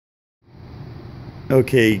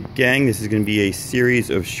Okay, gang, this is going to be a series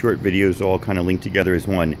of short videos all kind of linked together as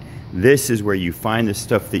one. This is where you find the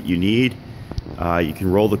stuff that you need. You can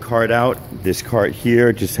roll the cart out. This cart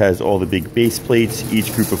here just has all the big base plates. Each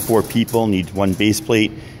group of 4 people needs 1 base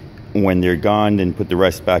plate. When they're gone, then put the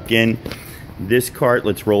rest back in. This cart,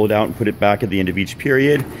 let's roll it out and put it back at the end of each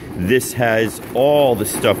period. This has all the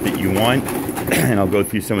stuff that you want, and I'll go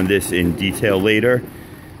through some of this in detail later.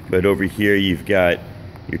 But over here, you've got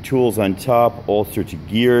your tools on top, all sorts of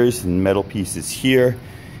gears and metal pieces here.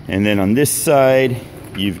 And then on this side,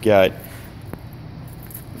 you've got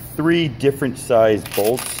 3 different size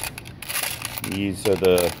bolts. These are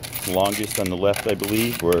the longest on the left, I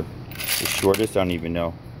believe, or the shortest, I don't even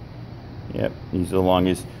know. Yep, these are the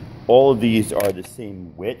longest. All of these are the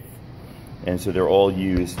same width, and so they're all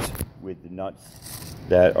used with the nuts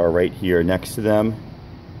that are right here next to them.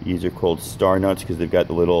 These are called star nuts because they've got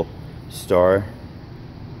the little star.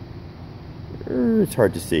 It's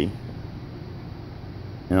hard to see.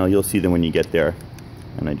 Now you'll see them when you get there.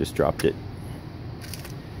 And I just dropped it.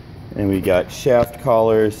 And we got shaft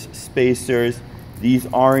collars, spacers. These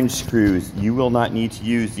orange screws, you will not need to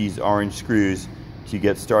use these orange screws to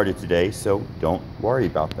get started today, so don't worry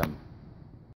about them.